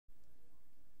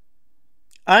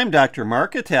I'm Dr.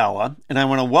 Mark Hatala, and I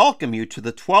want to welcome you to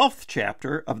the 12th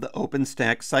chapter of the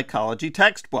Openstax Psychology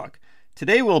textbook.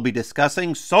 Today we'll be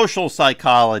discussing social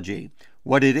psychology,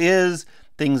 what it is,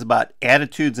 things about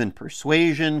attitudes and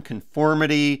persuasion,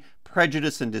 conformity,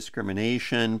 prejudice and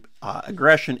discrimination,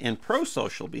 aggression, and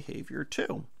pro-social behavior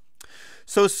too.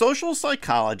 So social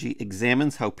psychology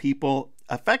examines how people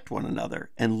affect one another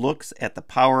and looks at the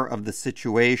power of the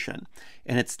situation,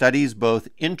 and it studies both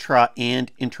intra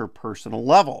and interpersonal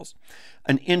levels.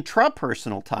 An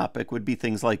intrapersonal topic would be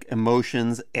things like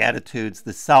emotions, attitudes,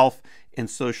 the self, and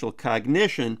social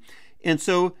cognition, and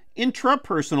so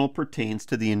intrapersonal pertains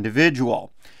to the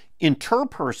individual.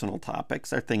 Interpersonal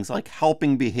topics are things like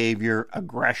helping behavior,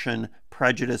 aggression,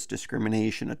 prejudice,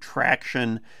 discrimination,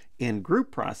 attraction, and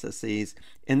group processes,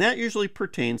 and that usually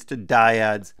pertains to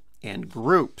dyads and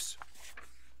groups.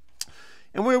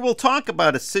 And we will talk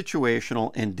about a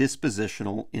situational and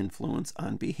dispositional influence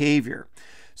on behavior.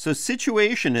 So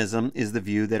situationism is the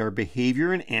view that our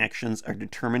behavior and actions are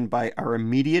determined by our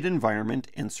immediate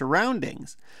environment and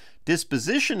surroundings.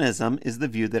 Dispositionism is the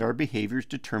view that our behavior is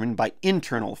determined by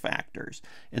internal factors.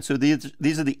 And so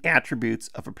these are the attributes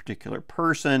of a particular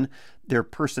person, their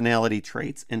personality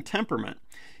traits, and temperament.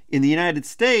 In the United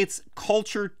States,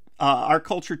 our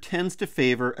culture tends to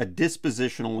favor a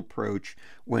dispositional approach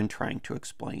when trying to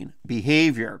explain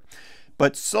behavior.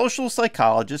 But social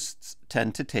psychologists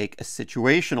tend to take a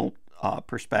situational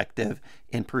perspective,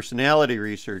 and personality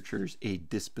researchers a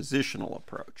dispositional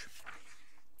approach.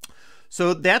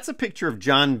 So that's a picture of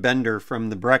John Bender from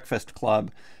The Breakfast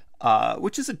Club,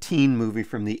 which is a teen movie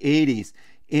from the 80s.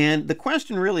 And the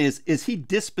question really is he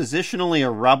dispositionally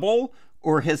a rebel,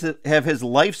 or have his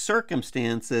life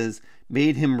circumstances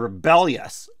made him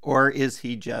rebellious, or is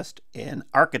he just an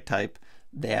archetype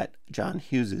that John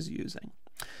Hughes is using?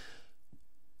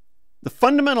 The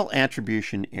fundamental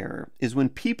attribution error is when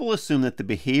people assume that the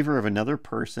behavior of another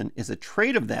person is a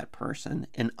trait of that person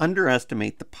and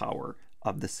underestimate the power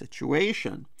of the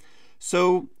situation.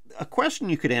 So a question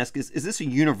you could ask is this a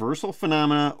universal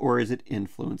phenomena, or is it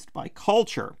influenced by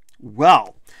culture?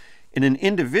 Well, in an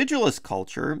individualist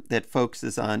culture that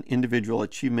focuses on individual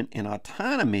achievement and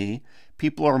autonomy,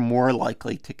 people are more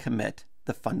likely to commit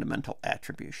the fundamental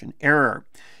attribution error.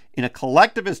 In a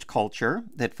collectivist culture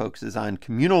that focuses on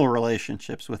communal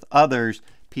relationships with others,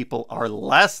 people are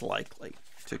less likely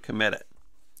to commit it.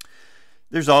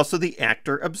 There's also the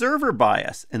actor-observer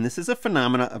bias, and this is a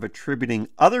phenomena of attributing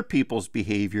other people's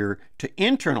behavior to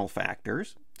internal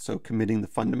factors, so committing the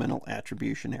fundamental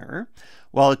attribution error,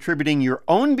 while attributing your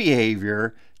own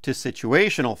behavior to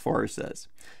situational forces.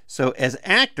 So as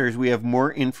actors, we have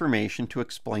more information to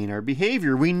explain our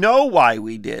behavior. We know why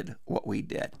we did what we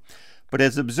did. But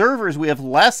as observers, we have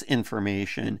less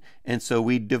information, and so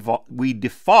we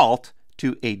default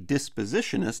to a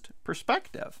dispositionist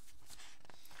perspective.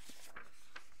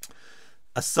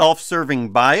 A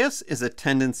self-serving bias is a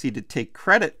tendency to take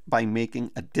credit by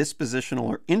making a dispositional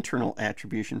or internal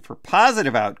attribution for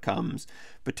positive outcomes,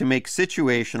 but to make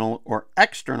situational or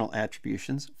external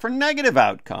attributions for negative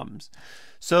outcomes.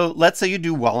 So let's say you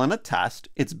do well on a test.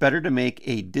 It's better to make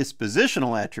a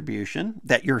dispositional attribution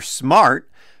that you're smart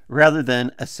rather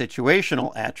than a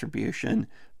situational attribution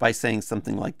by saying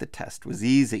something like the test was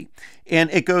easy. And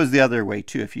it goes the other way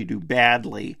too. If you do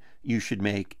badly, you should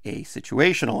make a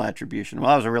situational attribution. Well,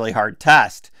 that was a really hard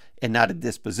test, and not a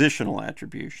dispositional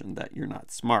attribution that you're not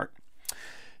smart.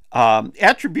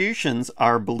 Attributions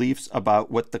are beliefs about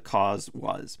what the cause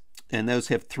was, and those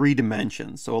have three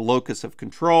dimensions. So a locus of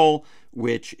control,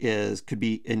 which could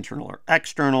be internal or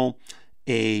external,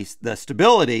 the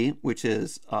stability, which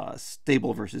is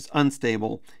stable versus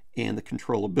unstable, and the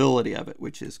controllability of it,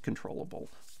 which is controllable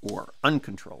or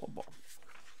uncontrollable.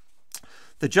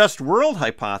 The just world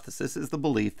hypothesis is the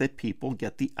belief that people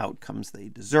get the outcomes they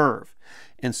deserve.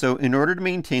 And so in order to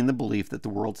maintain the belief that the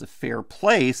world's a fair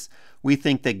place, we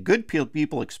think that good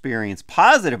people experience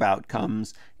positive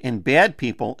outcomes and bad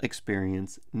people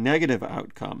experience negative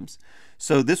outcomes.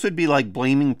 So this would be like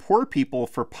blaming poor people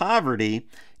for poverty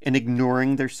and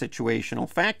ignoring their situational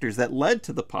factors that led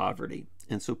to the poverty.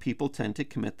 And so people tend to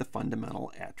commit the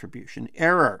fundamental attribution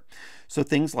error. So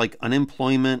things like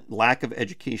unemployment, lack of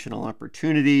educational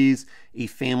opportunities, a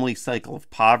family cycle of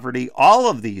poverty, all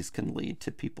of these can lead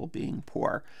to people being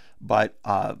poor. But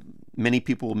many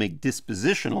people will make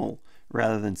dispositional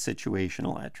rather than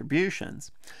situational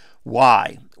attributions.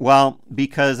 Why? Well,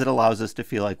 because it allows us to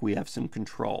feel like we have some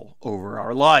control over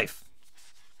our life.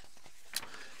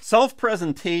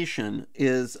 Self-presentation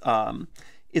is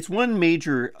It's one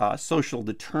major social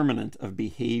determinant of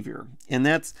behavior, and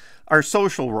that's our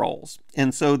social roles.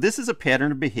 And so this is a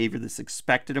pattern of behavior that's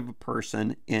expected of a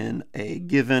person in a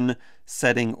given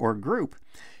setting or group.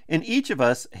 And each of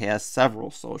us has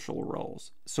several social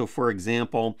roles. So for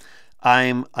example,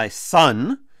 I'm a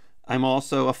son, I'm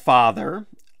also a father,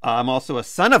 I'm also a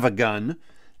son of a gun,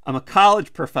 I'm a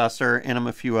college professor, and I'm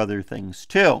a few other things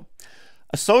too.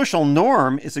 A social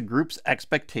norm is a group's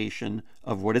expectation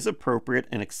of what is appropriate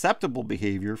and acceptable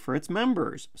behavior for its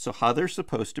members, so how they're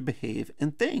supposed to behave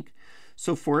and think.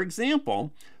 So for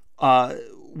example,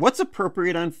 what's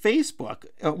appropriate on Facebook?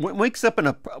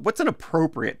 What's an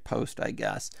appropriate post, I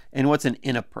guess, and what's an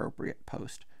inappropriate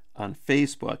post on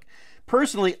Facebook?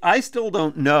 Personally, I still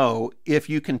don't know if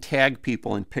you can tag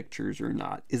people in pictures or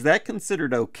not. Is that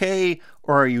considered okay,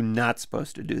 or are you not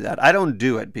supposed to do that? I don't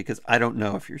do it because I don't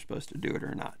know if you're supposed to do it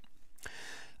or not.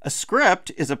 A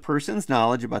script is a person's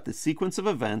knowledge about the sequence of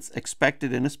events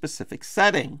expected in a specific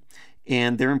setting,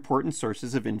 and they're important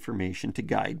sources of information to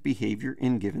guide behavior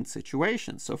in given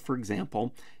situations. So for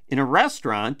example, in a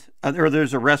restaurant,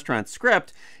 there's a restaurant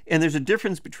script, and there's a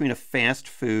difference between a fast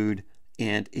food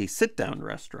and a sit-down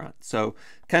restaurant. So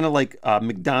kind of like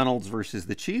McDonald's versus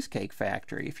the Cheesecake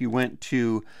Factory. If you went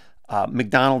to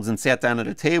McDonald's and sat down at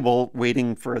a table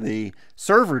waiting for the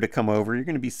server to come over, you're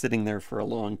going to be sitting there for a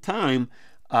long time.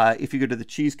 If you go to the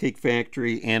Cheesecake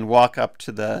Factory and walk up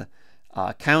to the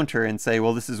counter and say,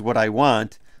 well, this is what I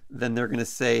want, then they're going to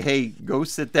say, hey, go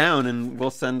sit down and we'll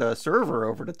send a server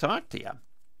over to talk to you.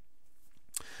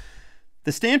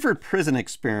 The Stanford prison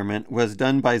experiment was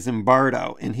done by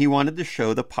Zimbardo, and he wanted to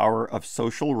show the power of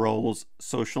social roles,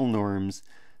 social norms,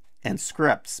 and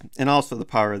scripts, and also the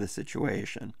power of the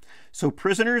situation. So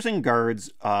prisoners and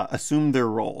guards assumed their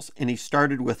roles, and he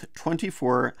started with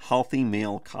 24 healthy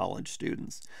male college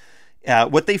students.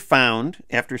 What they found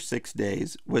after 6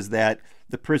 days was that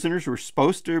the prisoners were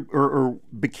supposed to, or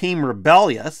became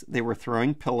rebellious. They were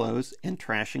throwing pillows and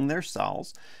trashing their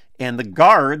cells. And the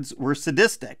guards were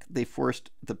sadistic. They forced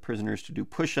the prisoners to do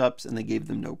push-ups, and they gave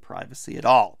them no privacy at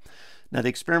all. Now, the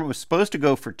experiment was supposed to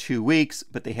go for 2 weeks,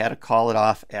 but they had to call it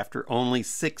off after only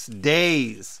 6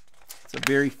 days. It's a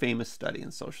very famous study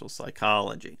in social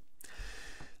psychology.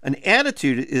 An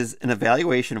attitude is an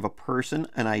evaluation of a person,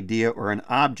 an idea, or an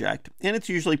object, and it's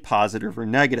usually positive or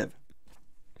negative.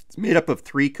 It's made up of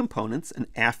 3 components: an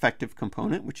affective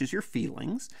component, which is your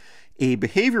feelings, a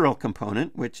behavioral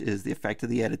component, which is the effect of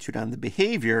the attitude on the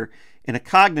behavior, and a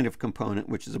cognitive component,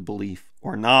 which is a belief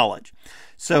or knowledge.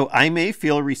 So I may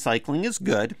feel recycling is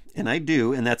good, and I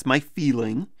do, and that's my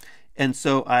feeling. And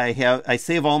so I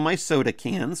save all my soda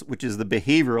cans, which is the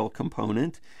behavioral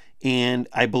component, and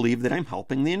I believe that I'm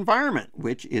helping the environment,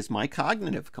 which is my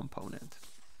cognitive component.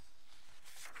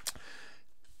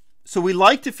 So we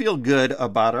like to feel good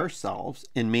about ourselves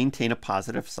and maintain a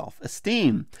positive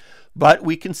self-esteem, but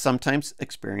we can sometimes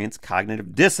experience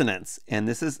cognitive dissonance, and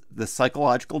this is the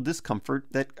psychological discomfort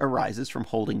that arises from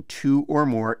holding 2 or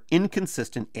more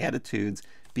inconsistent attitudes,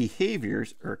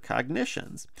 behaviors, or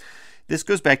cognitions. This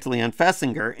goes back to Leon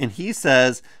Fessinger, and he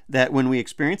says that when we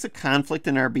experience a conflict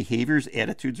in our behaviors,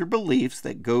 attitudes, or beliefs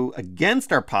that go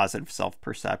against our positive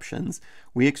self-perceptions,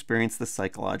 we experience the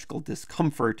psychological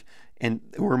discomfort, and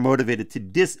we're motivated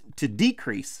to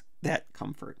decrease that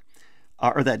comfort,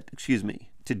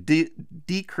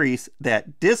 decrease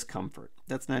that discomfort.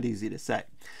 That's not easy to say.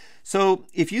 So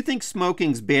if you think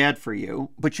smoking's bad for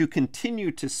you, but you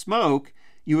continue to smoke,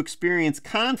 you experience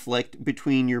conflict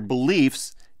between your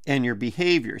beliefs and your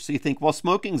behavior. So you think, well,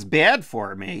 smoking's bad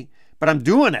for me, but I'm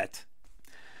doing it.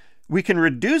 We can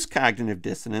reduce cognitive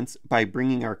dissonance by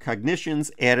bringing our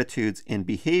cognitions, attitudes, and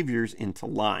behaviors into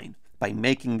line, by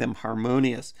making them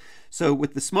harmonious. So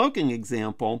with the smoking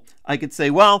example, I could say,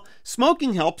 well,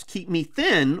 smoking helps keep me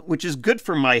thin, which is good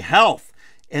for my health.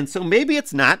 And so maybe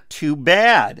it's not too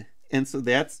bad. And so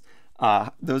that's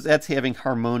having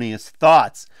harmonious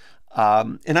thoughts.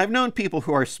 And I've known people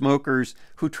who are smokers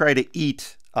who try to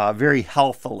eat very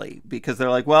healthily because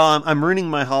they're like, well, I'm ruining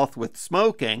my health with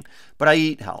smoking, but I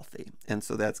eat healthy. And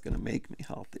so that's going to make me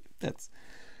healthy.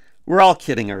 We're all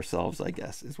kidding ourselves, I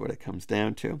guess, is what it comes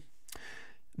down to.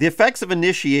 The effects of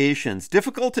initiations,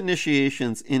 difficult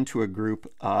initiations into a group,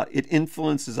 it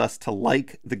influences us to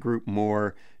like the group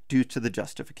more due to the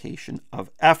justification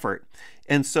of effort.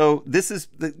 And so this is,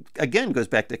 again, goes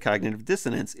back to cognitive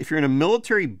dissonance. If you're in a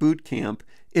military boot camp,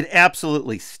 it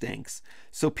absolutely stinks.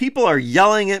 So people are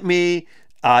yelling at me.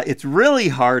 It's really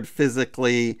hard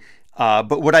physically.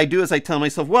 But what I do is I tell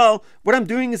myself, well, what I'm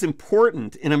doing is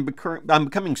important, and I'm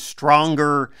becoming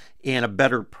stronger and a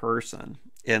better person.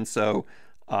 And so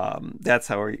that's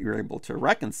how you're able to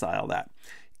reconcile that.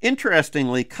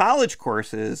 Interestingly, college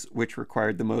courses, which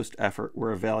required the most effort,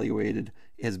 were evaluated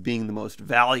as being the most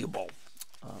valuable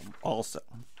also.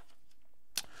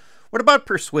 What about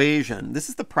persuasion? This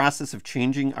is the process of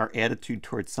changing our attitude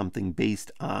towards something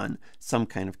based on some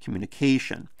kind of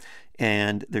communication.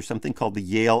 And there's something called the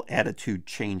Yale Attitude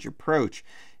Change Approach.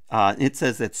 It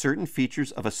says that certain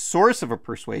features of a source of a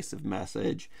persuasive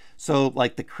message, so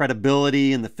like the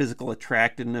credibility and the physical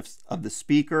attractiveness of the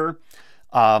speaker,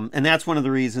 and that's one of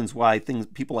the reasons why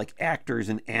people like actors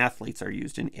and athletes are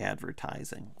used in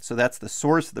advertising. So that's the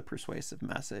source of the persuasive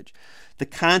message. The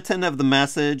content of the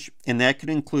message, and that could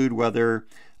include whether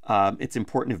it's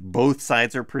important if both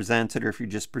sides are presented or if you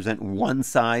just present one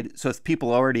side. So if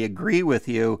people already agree with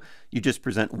you, you just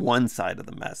present one side of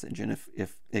the message. And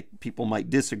if people might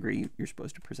disagree, you're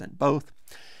supposed to present both.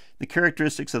 The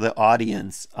characteristics of the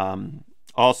audience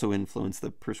also influence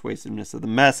the persuasiveness of the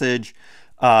message.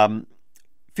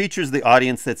 Features of the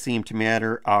audience that seem to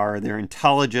matter are their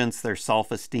intelligence, their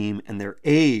self-esteem, and their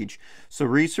age. So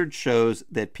research shows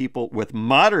that people with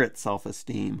moderate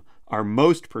self-esteem are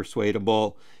most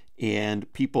persuadable,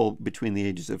 and people between the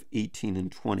ages of 18 and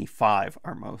 25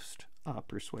 are most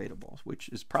persuadable, which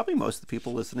is probably most of the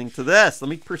people listening to this. Let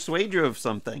me persuade you of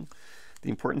something. The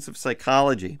importance of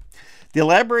psychology. The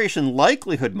elaboration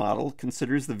likelihood model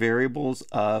considers the variables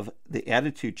of the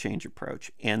attitude change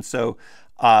approach. And so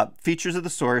features of the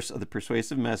source of the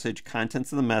persuasive message,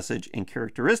 contents of the message, and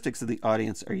characteristics of the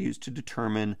audience are used to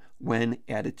determine when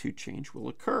attitude change will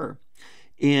occur.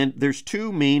 And there's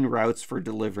two main routes for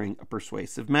delivering a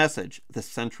persuasive message, the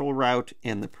central route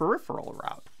and the peripheral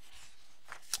route.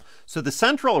 So the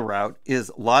central route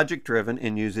is logic-driven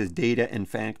and uses data and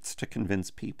facts to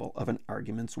convince people of an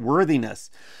argument's worthiness.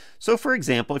 So for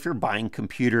example, if you're buying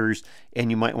computers and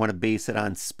you might want to base it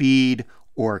on speed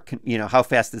or how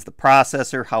fast is the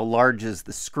processor, how large is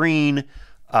the screen,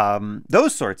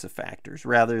 those sorts of factors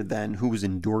rather than who's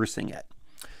endorsing it.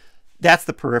 That's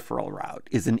the peripheral route,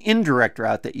 is an indirect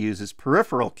route that uses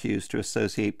peripheral cues to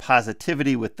associate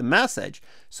positivity with the message.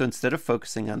 So instead of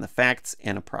focusing on the facts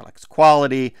and a product's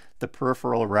quality, the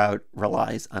peripheral route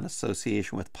relies on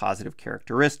association with positive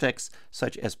characteristics,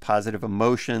 such as positive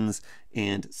emotions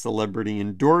and celebrity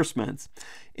endorsements.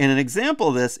 And an example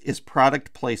of this is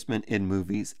product placement in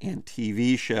movies and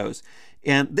TV shows.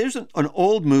 And there's an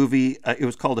old movie, it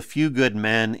was called A Few Good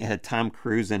Men. It had Tom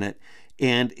Cruise in it.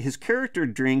 And his character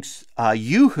drinks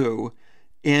Yoo-hoo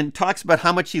and talks about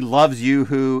how much he loves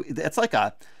Yoo-hoo. It's like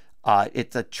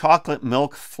it's a chocolate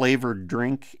milk flavored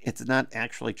drink. It's not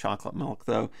actually chocolate milk,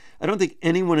 though. I don't think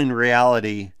anyone in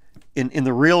reality, in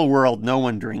the real world, no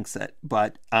one drinks it.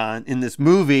 But in this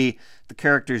movie, the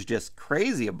character's just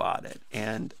crazy about it.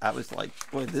 And I was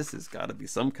like, boy, this has got to be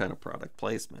some kind of product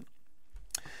placement.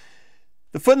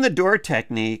 The foot in the door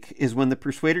technique is when the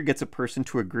persuader gets a person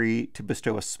to agree to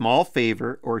bestow a small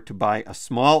favor or to buy a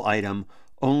small item,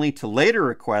 only to later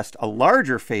request a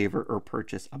larger favor or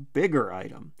purchase a bigger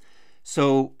item.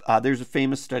 So there's a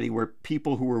famous study where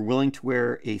people who were willing to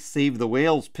wear a Save the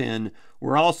Whales pin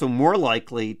were also more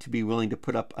likely to be willing to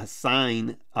put up a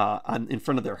sign in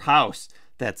front of their house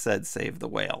that said Save the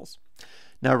Whales.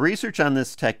 Now, research on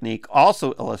this technique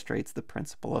also illustrates the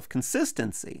principle of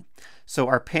consistency. So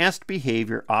our past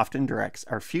behavior often directs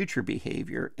our future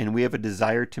behavior, and we have a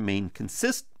desire to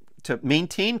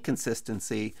maintain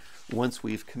consistency once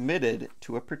we've committed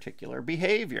to a particular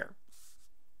behavior.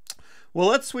 Well,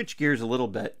 let's switch gears a little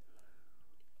bit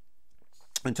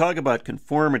and talk about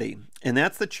conformity. And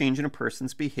that's the change in a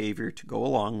person's behavior to go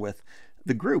along with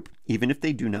the group, even if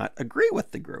they do not agree with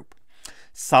the group.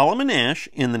 Solomon Asch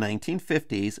in the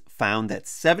 1950s found that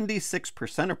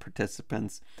 76% of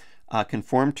participants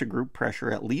conformed to group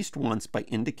pressure at least once by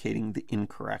indicating the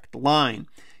incorrect line.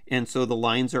 And so the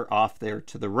lines are off there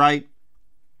to the right,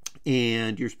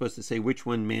 and you're supposed to say which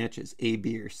one matches, A,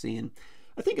 B, or C. And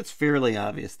I think it's fairly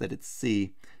obvious that it's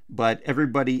C, but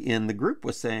everybody in the group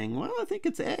was saying, well, I think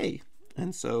it's A.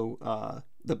 And so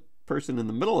the person in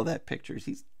the middle of that picture,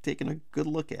 he's taking a good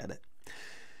look at it.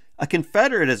 A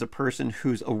confederate is a person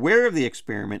who's aware of the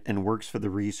experiment and works for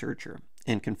the researcher.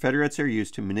 And confederates are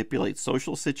used to manipulate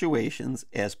social situations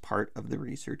as part of the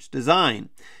research design.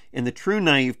 And the true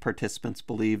naive participants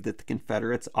believe that the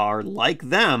confederates are, like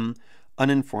them,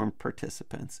 uninformed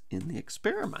participants in the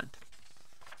experiment.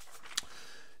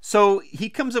 So he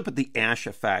comes up with the Asch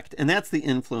effect, and that's the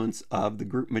influence of the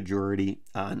group majority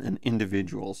on an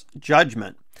individual's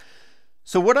judgment.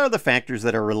 So what are the factors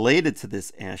that are related to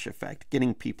this Asch effect,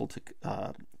 getting people to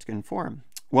conform?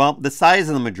 Well, the size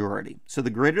of the majority. So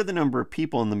the greater the number of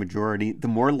people in the majority, the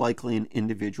more likely an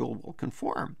individual will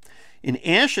conform. In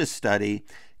Asch's study,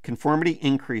 conformity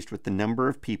increased with the number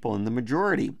of people in the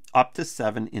majority, up to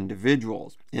 7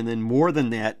 individuals. And then more than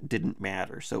that didn't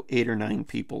matter. So 8 or 9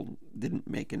 people didn't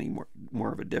make any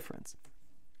more of a difference.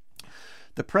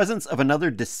 The presence of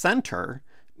another dissenter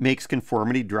makes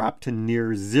conformity drop to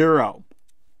near 0.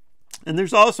 And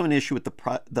there's also an issue with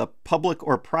the public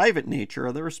or private nature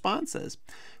of the responses.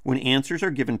 When answers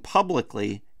are given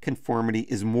publicly, conformity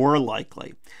is more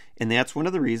likely. And that's one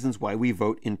of the reasons why we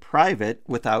vote in private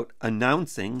without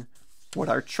announcing what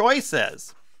our choice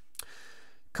is.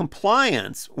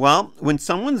 Compliance. Well, when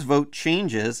someone's vote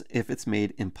changes, if it's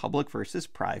made in public versus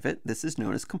private, this is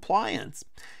known as compliance.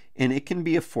 And it can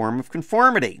be a form of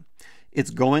conformity. It's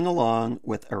going along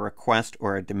with a request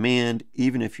or a demand,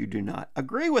 even if you do not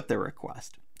agree with the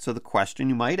request. So the question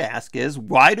you might ask is,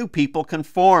 why do people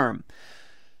conform?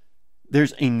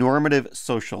 There's a normative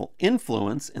social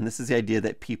influence, and this is the idea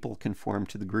that people conform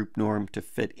to the group norm to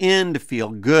fit in, to feel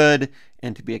good,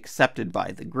 and to be accepted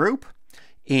by the group.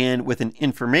 And with an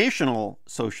informational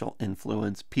social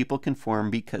influence, people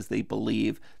conform because they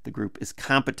believe the group is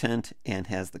competent and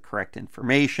has the correct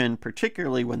information,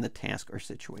 particularly when the task or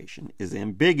situation is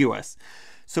ambiguous.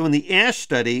 So in the Asch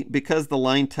study, because the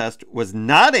line test was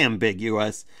not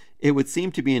ambiguous, it would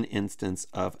seem to be an instance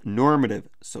of normative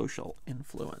social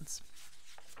influence.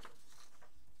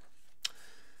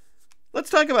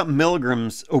 Let's talk about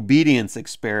Milgram's obedience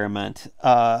experiment.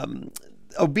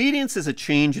 Obedience is a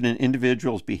change in an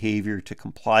individual's behavior to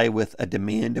comply with a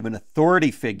demand of an authority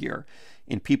figure.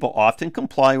 And people often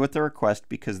comply with the request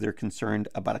because they're concerned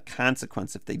about a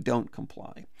consequence if they don't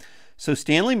comply. So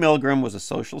Stanley Milgram was a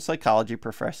social psychology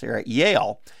professor at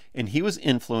Yale, and he was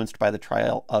influenced by the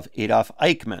trial of Adolf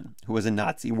Eichmann, who was a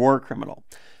Nazi war criminal.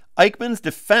 Eichmann's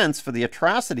defense for the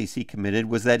atrocities he committed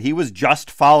was that he was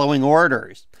just following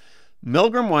orders.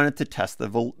 Milgram wanted to test the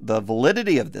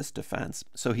validity of this defense,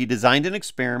 so he designed an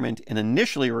experiment and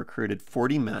initially recruited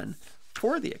 40 men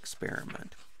for the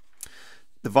experiment.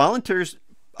 The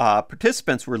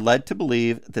participants were led to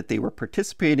believe that they were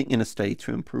participating in a study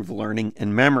to improve learning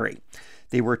and memory.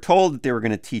 They were told that they were going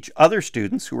to teach other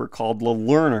students, who were called the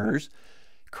learners,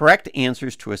 correct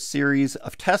answers to a series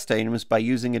of test items by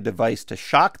using a device to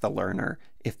shock the learner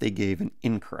if they gave an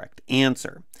incorrect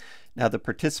answer. Now, the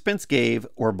participants gave,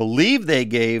 or believed they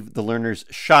gave, the learners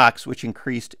shocks, which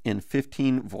increased in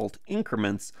 15-volt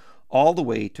increments all the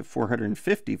way to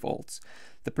 450 volts.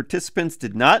 The participants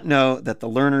did not know that the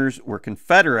learners were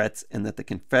Confederates and that the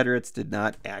Confederates did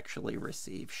not actually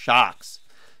receive shocks.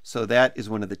 So that is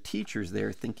one of the teachers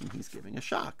there thinking he's giving a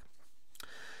shock.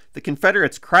 The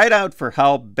Confederates cried out for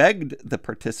help, begged the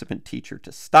participant teacher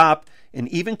to stop, and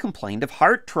even complained of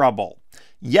heart trouble.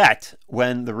 Yet,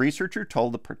 when the researcher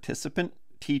told the participant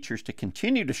teachers to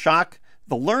continue to shock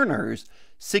the learners,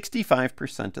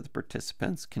 65% of the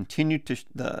participants continued to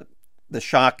the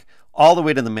shock all the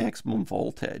way to the maximum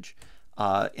voltage,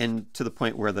 and to the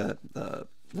point where the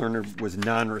learner was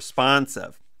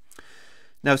non-responsive.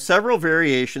 Now, several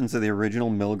variations of the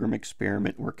original Milgram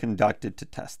experiment were conducted to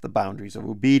test the boundaries of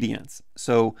obedience.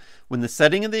 So when the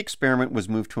setting of the experiment was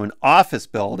moved to an office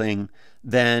building,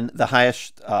 then the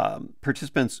highest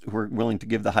participants who were willing to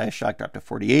give the highest shock dropped to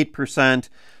 48%.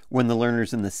 When the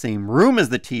learner's in the same room as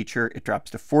the teacher, it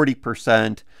drops to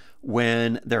 40%.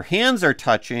 When their hands are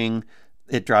touching,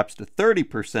 it drops to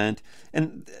 30%.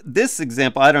 And this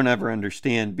example I don't ever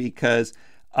understand, because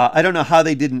I don't know how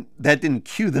that didn't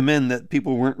cue them in that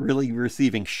people weren't really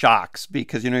receiving shocks,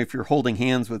 because, if you're holding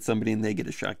hands with somebody and they get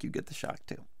a shock, you get the shock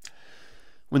too.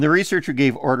 When the researcher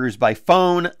gave orders by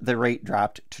phone, the rate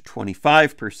dropped to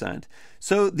 25%.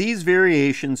 So these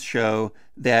variations show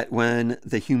that when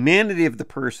the humanity of the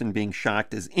person being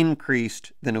shocked is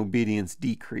increased, then obedience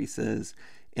decreases.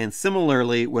 And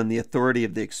similarly, when the authority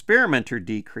of the experimenter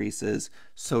decreases,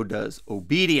 so does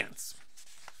obedience.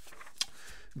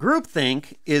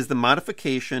 Groupthink is the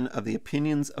modification of the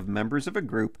opinions of members of a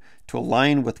group to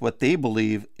align with what they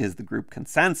believe is the group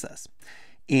consensus.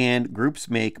 And groups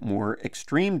make more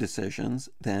extreme decisions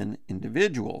than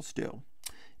individuals do.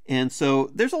 And so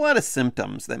there's a lot of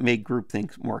symptoms that make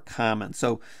groupthink more common.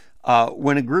 So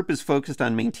when a group is focused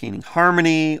on maintaining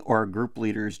harmony, or a group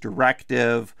leader's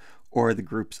directive, or the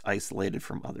group's isolated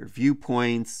from other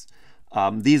viewpoints,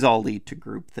 these all lead to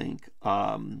groupthink.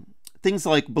 Things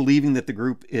like believing that the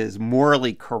group is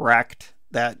morally correct,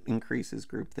 that increases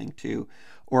groupthink too.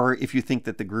 Or if you think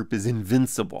that the group is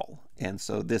invincible. And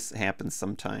so this happens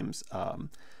sometimes,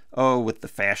 with the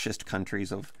fascist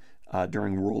countries of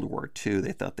during World War II.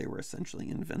 They thought they were essentially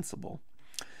invincible.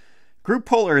 Group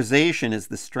polarization is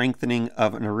the strengthening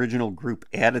of an original group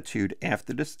attitude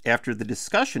after the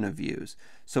discussion of views.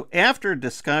 So after a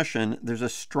discussion, there's a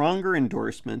stronger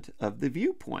endorsement of the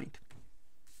viewpoint.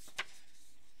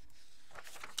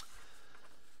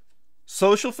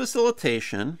 Social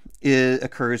facilitation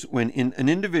occurs when an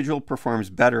individual performs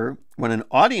better when an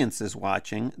audience is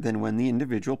watching than when the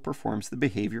individual performs the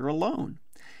behavior alone.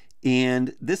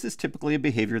 And this is typically a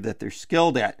behavior that they're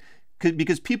skilled at.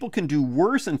 Because people can do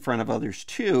worse in front of others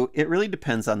too. It really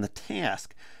depends on the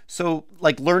task. So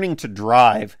like learning to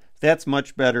drive, that's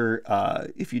much better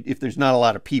if there's not a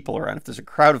lot of people around. If there's a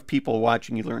crowd of people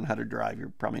watching you learn how to drive,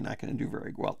 you're probably not going to do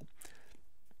very well.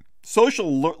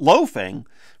 Social loafing,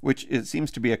 which seems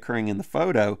to be occurring in the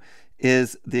photo,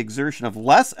 is the exertion of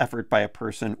less effort by a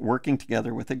person working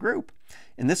together with a group.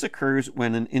 And this occurs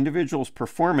when an individual's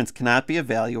performance cannot be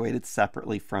evaluated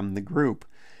separately from the group.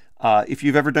 If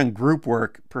you've ever done group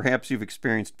work, perhaps you've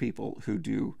experienced people who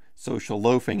do social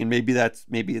loafing, and maybe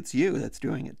it's you that's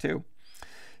doing it too.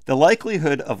 The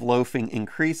likelihood of loafing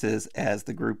increases as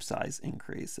the group size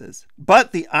increases.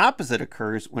 But the opposite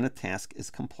occurs when a task is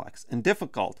complex and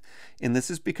difficult. And this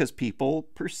is because people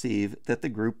perceive that the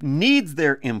group needs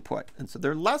their input, and so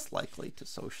they're less likely to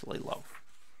socially loaf.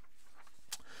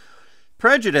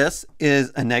 Prejudice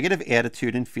is a negative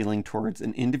attitude and feeling towards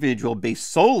an individual based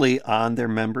solely on their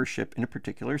membership in a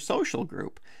particular social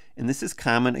group. And this is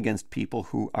common against people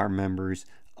who are members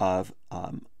of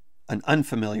an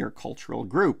unfamiliar cultural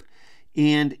group.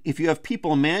 And if you have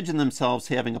people imagine themselves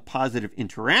having a positive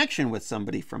interaction with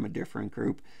somebody from a different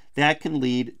group, that can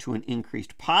lead to an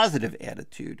increased positive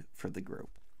attitude for the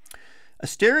group. A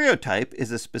stereotype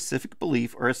is a specific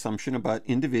belief or assumption about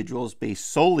individuals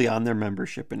based solely on their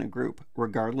membership in a group,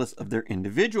 regardless of their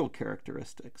individual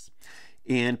characteristics.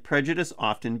 And prejudice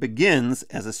often begins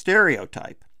as a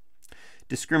stereotype.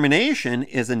 Discrimination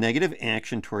is a negative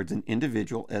action towards an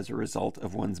individual as a result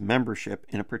of one's membership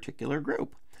in a particular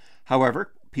group.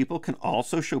 However, people can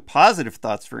also show positive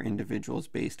thoughts for individuals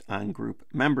based on group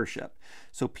membership.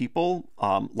 So people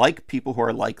like people who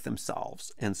are like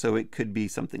themselves. And so it could be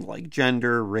something like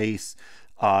gender, race,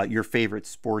 your favorite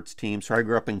sports team. So I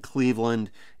grew up in Cleveland.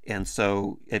 And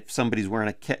so if somebody's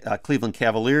wearing a Cleveland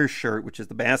Cavaliers shirt, which is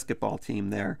the basketball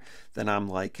team there, then I'm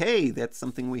like, hey, that's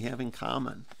something we have in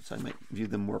common. So I might view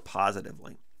them more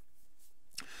positively.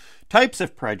 Types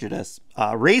of prejudice.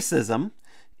 Racism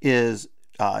is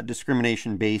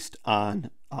discrimination based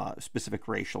on a specific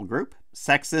racial group.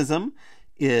 Sexism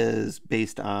is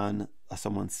based on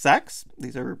someone's sex.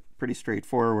 These are pretty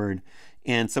straightforward.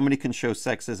 And somebody can show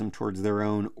sexism towards their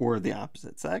own or the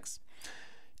opposite sex.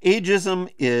 Ageism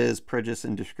is prejudice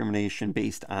and discrimination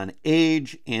based on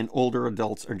age, and older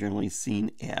adults are generally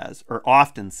seen as, or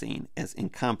often seen as,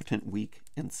 incompetent, weak,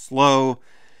 and slow.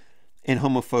 And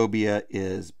homophobia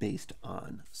is based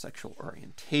on sexual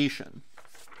orientation.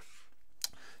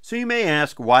 So you may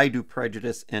ask, why do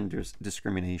prejudice and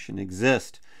discrimination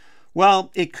exist?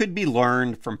 Well, it could be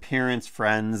learned from parents,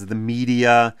 friends, the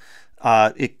media.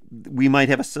 We might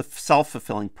have a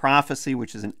self-fulfilling prophecy,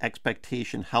 which is an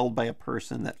expectation held by a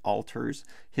person that alters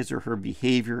his or her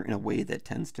behavior in a way that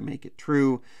tends to make it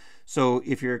true. So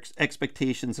if your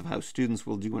expectations of how students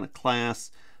will do in a class,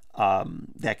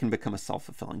 that can become a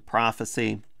self-fulfilling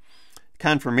prophecy.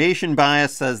 Confirmation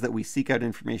bias says that we seek out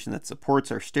information that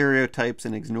supports our stereotypes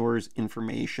and ignores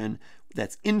information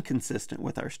that's inconsistent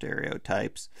with our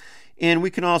stereotypes. And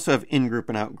we can also have in-group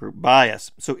and out-group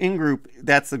bias. So in-group,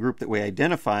 that's the group that we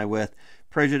identify with.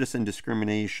 Prejudice and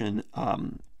discrimination,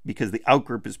 because the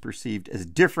out-group is perceived as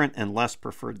different and less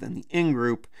preferred than the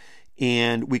in-group.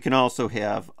 And we can also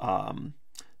have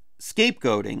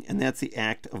scapegoating, and that's the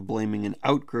act of blaming an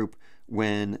out-group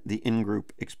when the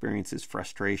in-group experiences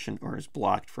frustration or is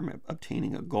blocked from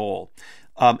obtaining a goal.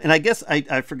 And I guess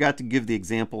I forgot to give the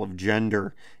example of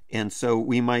gender. And so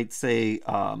we might say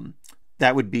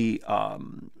that would be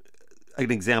an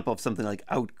example of something like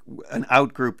an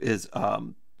out-group is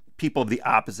people of the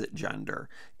opposite gender,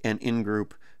 and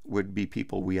in-group would be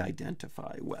people we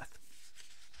identify with.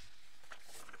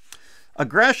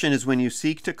 Aggression is when you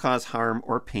seek to cause harm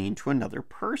or pain to another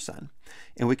person.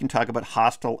 And we can talk about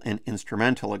hostile and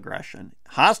instrumental aggression.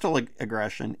 Hostile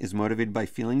aggression is motivated by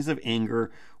feelings of anger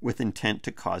with intent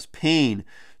to cause pain.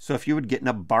 So if you would get in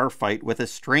a bar fight with a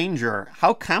stranger,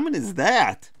 how common is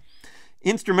that?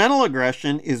 Instrumental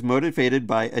aggression is motivated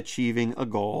by achieving a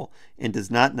goal and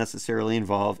does not necessarily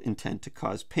involve intent to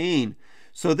cause pain.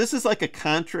 So this is like a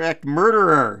contract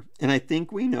murderer, and I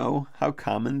think we know how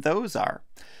common those are.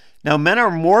 Now, men are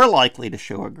more likely to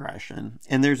show aggression,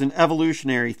 and there's an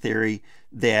evolutionary theory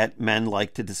that men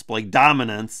like to display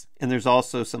dominance. And there's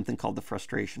also something called the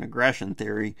frustration aggression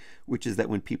theory, which is that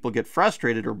when people get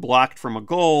frustrated or blocked from a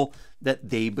goal, that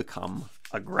they become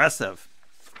aggressive.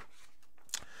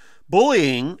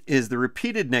 Bullying is the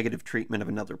repeated negative treatment of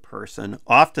another person,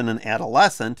 often an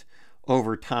adolescent,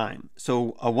 over time.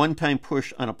 So a one-time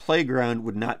push on a playground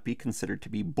would not be considered to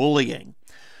be bullying.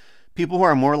 People who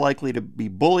are more likely to be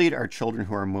bullied are children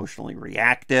who are emotionally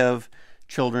reactive,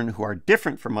 children who are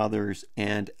different from others,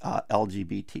 and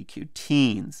LGBTQ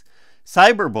teens.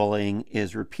 Cyberbullying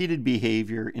is repeated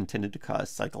behavior intended to cause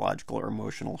psychological or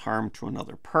emotional harm to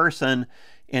another person,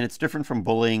 and it's different from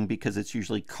bullying because it's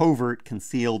usually covert,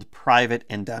 concealed, private,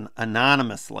 and done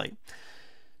anonymously.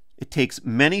 It takes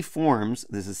many forms.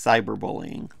 This is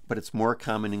cyberbullying, but it's more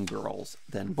common in girls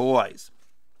than boys.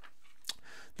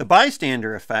 The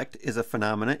bystander effect is a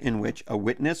phenomenon in which a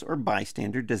witness or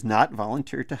bystander does not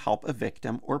volunteer to help a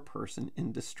victim or person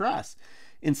in distress.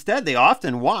 Instead, they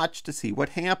often watch to see what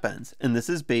happens, and this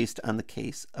is based on the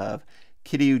case of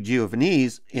Kitty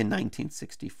Giovanni's in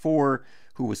 1964,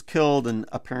 who was killed, and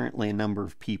apparently a number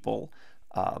of people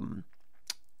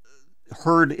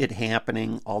heard it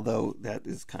happening, although that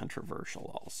is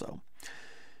controversial also.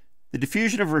 The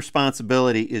diffusion of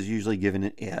responsibility is usually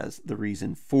given as the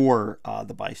reason for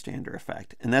the bystander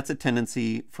effect, and that's a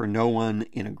tendency for no one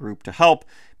in a group to help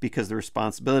because the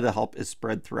responsibility to help is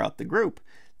spread throughout the group.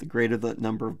 The greater the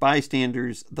number of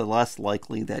bystanders, the less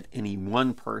likely that any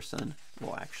one person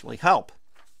will actually help.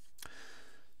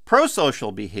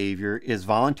 Prosocial behavior is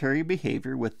voluntary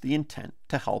behavior with the intent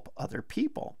to help other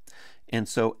people. And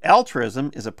so altruism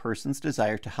is a person's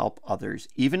desire to help others,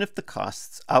 even if the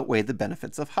costs outweigh the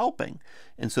benefits of helping.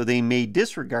 And so they may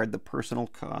disregard the personal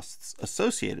costs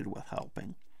associated with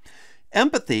helping.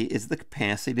 Empathy is the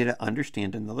capacity to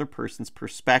understand another person's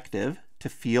perspective, to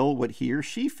feel what he or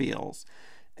she feels.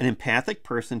 An empathic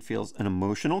person feels an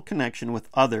emotional connection with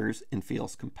others and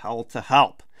feels compelled to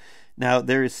help. Now,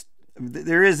 there is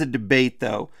a debate,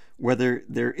 though, whether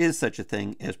there is such a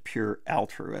thing as pure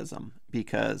altruism,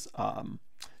 because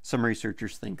some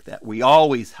researchers think that we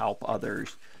always help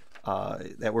others,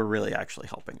 that we're really actually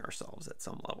helping ourselves at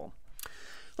some level.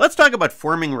 Let's talk about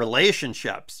forming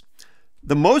relationships.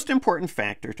 The most important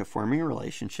factor to forming a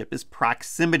relationship is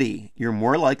proximity. You're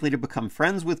more likely to become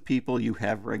friends with people you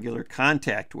have regular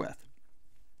contact with.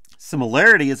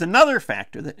 Similarity is another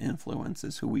factor that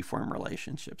influences who we form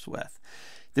relationships with.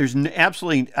 There's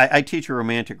absolutely, I teach a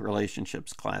romantic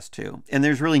relationships class too, and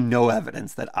there's really no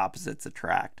evidence that opposites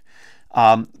attract.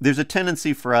 There's a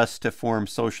tendency for us to form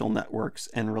social networks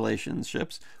and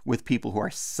relationships with people who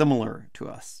are similar to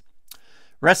us.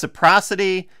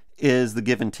 Reciprocity is the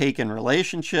give and take in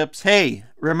relationships. Hey,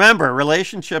 remember,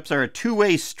 relationships are a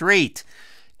two-way street,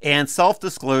 and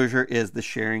self-disclosure is the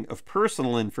sharing of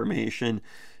personal information.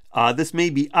 This may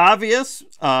be obvious,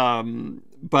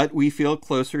 but we feel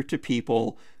closer to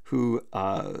people who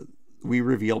we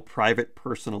reveal private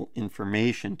personal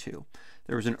information to.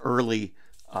 There was an early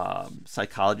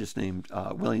psychologist named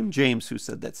William James who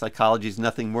said that psychology is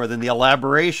nothing more than the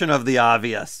elaboration of the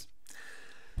obvious.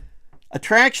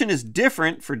 Attraction is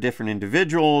different for different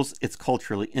individuals. It's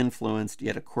culturally influenced,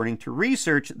 yet according to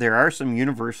research, there are some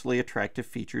universally attractive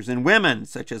features in women,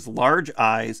 such as large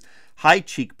eyes, high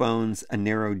cheekbones, a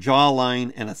narrow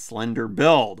jawline, and a slender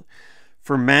build.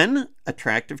 For men,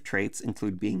 attractive traits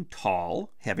include being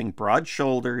tall, having broad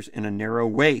shoulders, and a narrow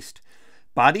waist.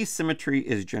 Body symmetry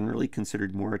is generally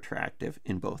considered more attractive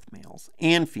in both males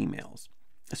and females,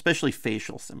 especially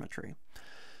facial symmetry.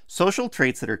 Social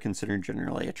traits that are considered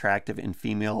generally attractive in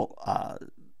female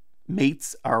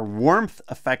mates are warmth,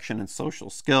 affection, and social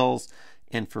skills,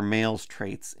 and for males,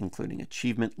 traits including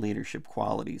achievement, leadership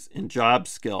qualities, and job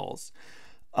skills.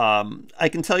 I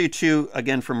can tell you too,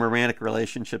 again, from romantic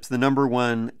relationships, the number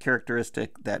one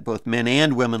characteristic that both men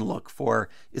and women look for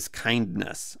is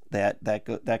kindness.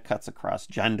 That cuts across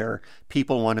gender.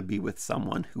 People want to be with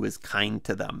someone who is kind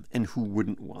to them, and who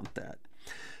wouldn't want that?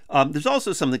 There's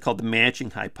also something called the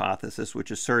matching hypothesis, which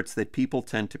asserts that people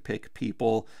tend to pick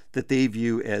people that they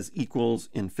view as equals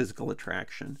in physical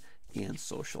attraction and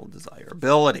social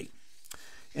desirability.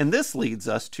 And this leads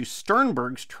us to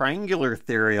Sternberg's triangular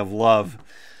theory of love.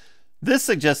 This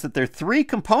suggests that there are three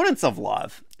components of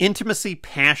love: intimacy,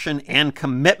 passion, and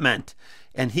commitment.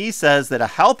 And he says that a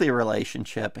healthy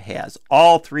relationship has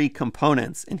all three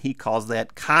components, and he calls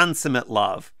that consummate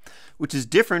love, which is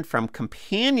different from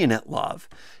companionate love.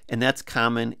 And that's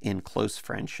common in close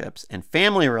friendships and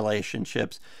family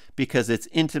relationships because it's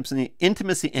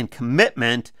intimacy and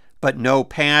commitment, but no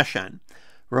passion.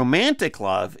 Romantic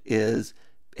love is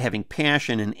having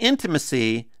passion and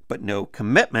intimacy, but no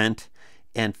commitment.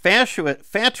 And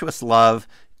fatuous love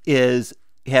is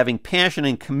having passion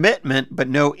and commitment, but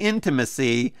no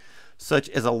intimacy, such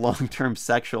as a long-term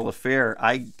sexual affair.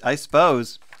 I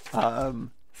suppose.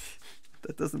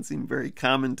 That doesn't seem very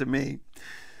common to me.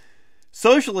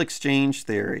 Social exchange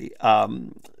theory.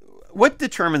 What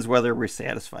determines whether we're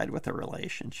satisfied with a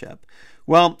relationship?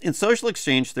 Well, in social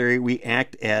exchange theory, we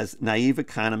act as naive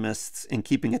economists in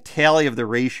keeping a tally of the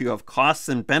ratio of costs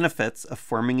and benefits of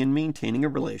forming and maintaining a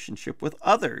relationship with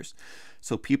others.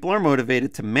 So people are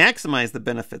motivated to maximize the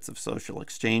benefits of social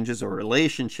exchanges or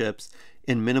relationships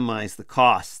and minimize the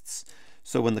costs.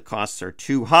 So when the costs are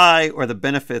too high or the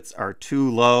benefits are too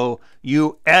low,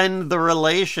 you end the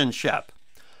relationship.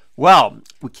 Well,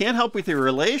 we can't help with your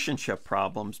relationship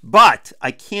problems, but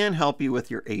I can help you with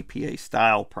your APA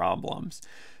style problems.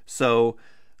 So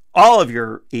all of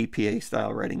your APA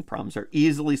style writing problems are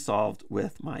easily solved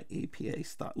with my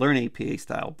Learn APA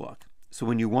Style book. So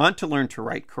when you want to learn to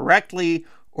write correctly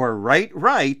or write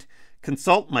right,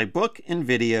 consult my book and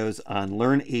videos on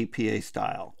Learn APA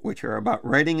Style, which are about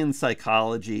writing in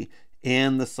psychology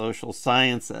and the social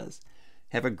sciences.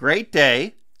 Have a great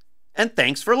day, and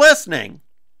thanks for listening.